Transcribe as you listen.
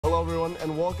Hello, everyone,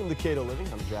 and welcome to Kato Living.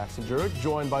 I'm Jackson Jurek,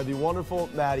 joined by the wonderful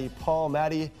Maddie Paul.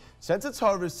 Maddie, since it's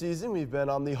harvest season, we've been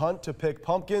on the hunt to pick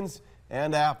pumpkins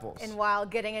and apples. And while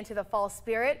getting into the fall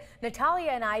spirit,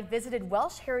 Natalia and I visited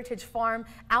Welsh Heritage Farm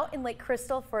out in Lake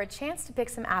Crystal for a chance to pick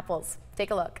some apples. Take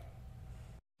a look.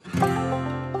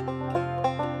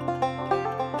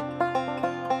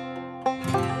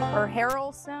 Or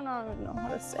Harrelson, I don't know how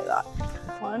to say that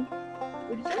one.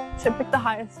 Should I pick the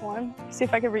highest one? See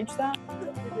if I can reach that.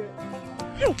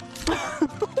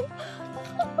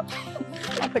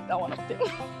 I'll pick that one up too.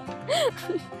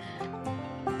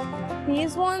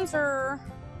 These ones are,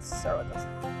 let's start with this.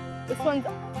 This one's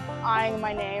eyeing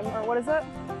my name, or what is it?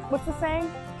 What's the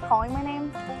saying? Calling my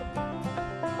name?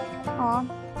 Aw,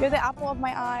 you're the apple of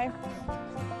my eye.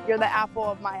 You're the apple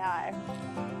of my eye.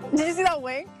 Did you see that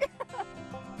wink?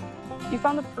 You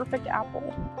found the perfect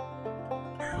apple.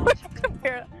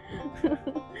 Compare it.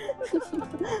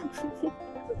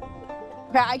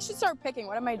 Okay, I should start picking.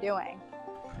 What am I doing?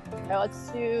 Okay, let's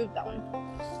do that one.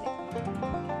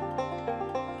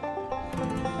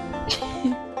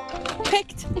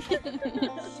 Picked.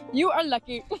 You are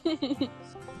lucky.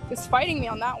 He's fighting me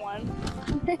on that one.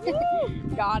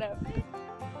 Got it.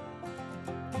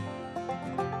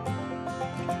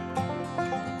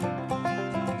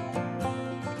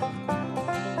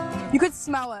 You could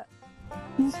smell it.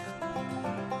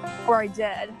 Or I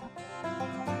did.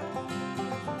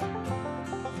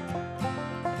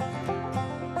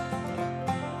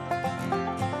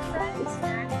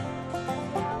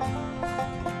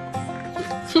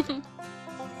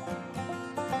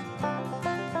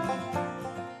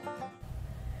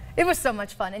 It was so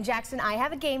much fun. And Jackson, I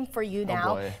have a game for you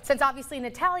now. Oh, since obviously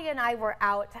Natalia and I were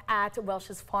out at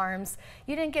Welsh's farms,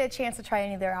 you didn't get a chance to try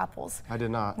any of their apples. I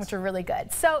did not. Which are really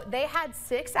good. So they had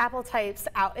 6 apple types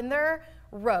out in their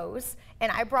rows,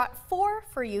 and I brought 4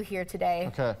 for you here today.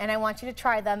 Okay. And I want you to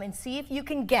try them and see if you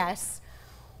can guess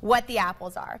what the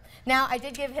apples are. Now, I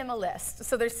did give him a list.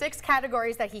 So there's 6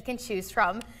 categories that he can choose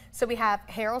from. So we have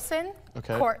Harrelson,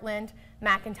 okay, Cortland,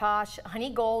 McIntosh,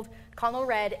 Honey Gold, Connell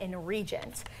Red, and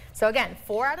Regent. So again,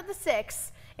 4 out of the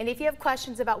 6. And if you have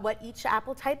questions about what each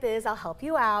apple type is, I'll help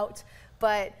you out.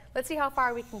 But let's see how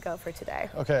far we can go for today.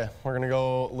 Okay, we're gonna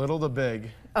go little to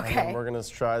big. Okay. And then we're gonna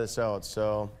try this out.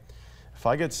 So if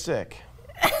I get sick,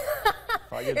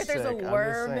 if there's a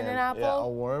worm in an apple? Yeah, a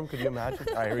worm, could you imagine?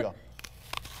 All right, here we go.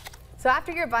 So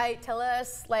after your bite, tell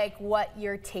us like what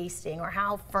you're tasting or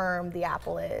how firm the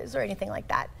apple is or anything like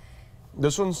that.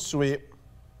 This one's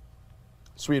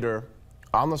sweeter,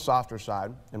 on the softer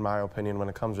side, in my opinion, when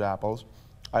it comes to apples.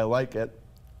 I like it.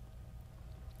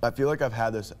 I feel like I've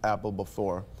had this apple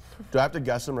before. Do I have to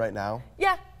guess them right now?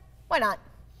 Yeah, why not?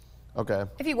 Okay.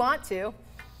 If you want to.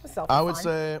 I would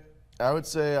say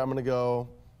I'm gonna go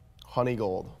Honey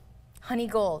Gold. Honey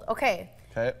Gold, okay.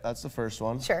 Okay, that's the first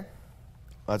one. Sure.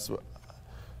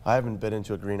 I haven't bit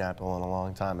into a green apple in a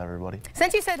long time, everybody.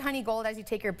 Since you said Honey Gold as you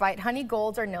take your bite, Honey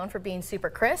Golds are known for being super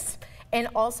crisp, and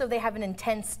also they have an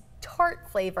intense tart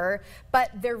flavor, but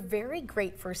they're very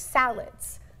great for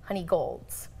salads, Honey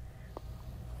Golds.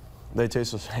 They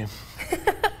taste the same.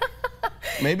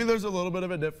 Maybe there's a little bit of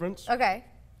a difference. Okay.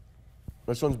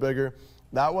 This one's bigger.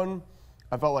 That one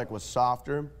I felt like was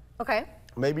softer. Okay.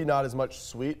 Maybe not as much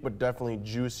sweet, but definitely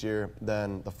juicier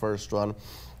than the first one.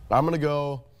 I'm gonna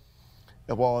go,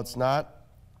 well, it's not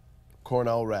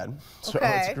Cornell Red, so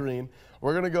it's green.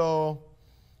 We're gonna go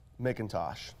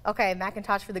McIntosh. Okay,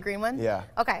 McIntosh for the green one? Yeah.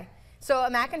 Okay. So a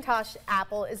McIntosh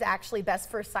apple is actually best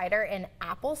for cider and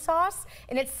applesauce,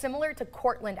 and it's similar to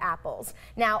Cortland apples.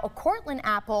 Now, a Cortland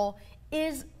apple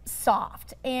is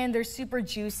soft, and they're super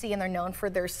juicy, and they're known for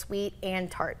their sweet and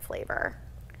tart flavor.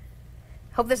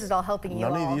 Hope this is all helping you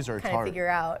None all of these are kind of figure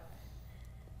out.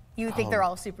 You think they're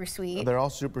all super sweet? They're all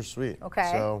super sweet. Okay.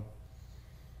 So,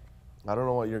 I don't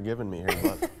know what you're giving me here,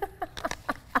 but.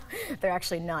 They're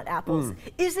actually not apples.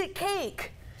 Is it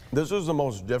cake? This is the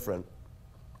most different.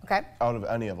 Okay. Out of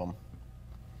any of them.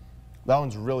 That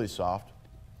one's really soft.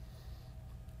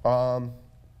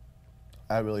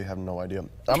 I really have no idea.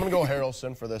 I'm gonna go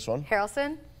Harrelson for this one.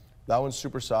 Harrelson? That one's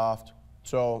super soft.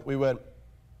 So we went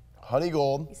Honey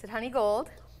Gold. You said Honey Gold.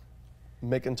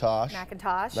 McIntosh.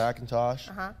 McIntosh.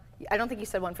 Uh-huh. I don't think you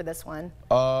said one for this one.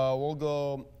 We'll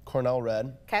go Cornell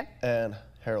Red. Okay. And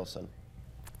Harrelson.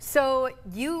 So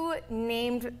you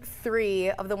named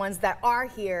 3 of the ones that are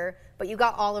here, but you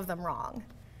got all of them wrong.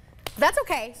 That's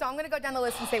okay, so I'm gonna go down the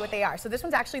list and say what they are. So this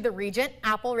one's actually the Regent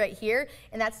apple right here,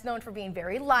 and that's known for being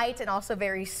very light and also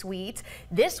very sweet.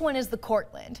 This one is the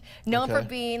Cortland, known for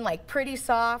being like pretty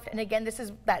soft, and again, this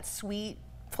is that sweet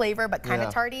flavor, but kind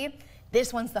of tarty.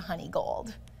 This one's the Honey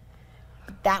Gold.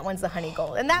 That one's the honey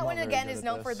gold. And that one, very again, good is at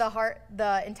known for this.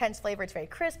 the intense flavor. It's very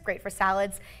crisp, great for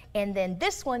salads. And then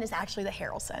this one is actually the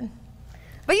Haralson.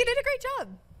 But you did a great job.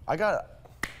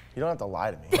 You don't have to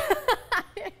lie to me.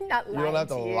 Not lying You don't have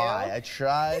to you. lie.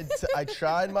 I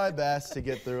tried my best to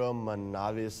get through them, and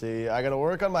obviously I got to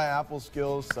work on my apple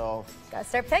skills, so. Gotta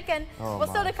start picking. Oh, Well,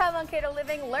 still my. to come on Kato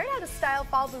Living, learn how to style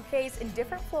fall bouquets in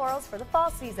different florals for the fall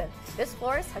season. This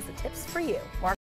florist has the tips for you. More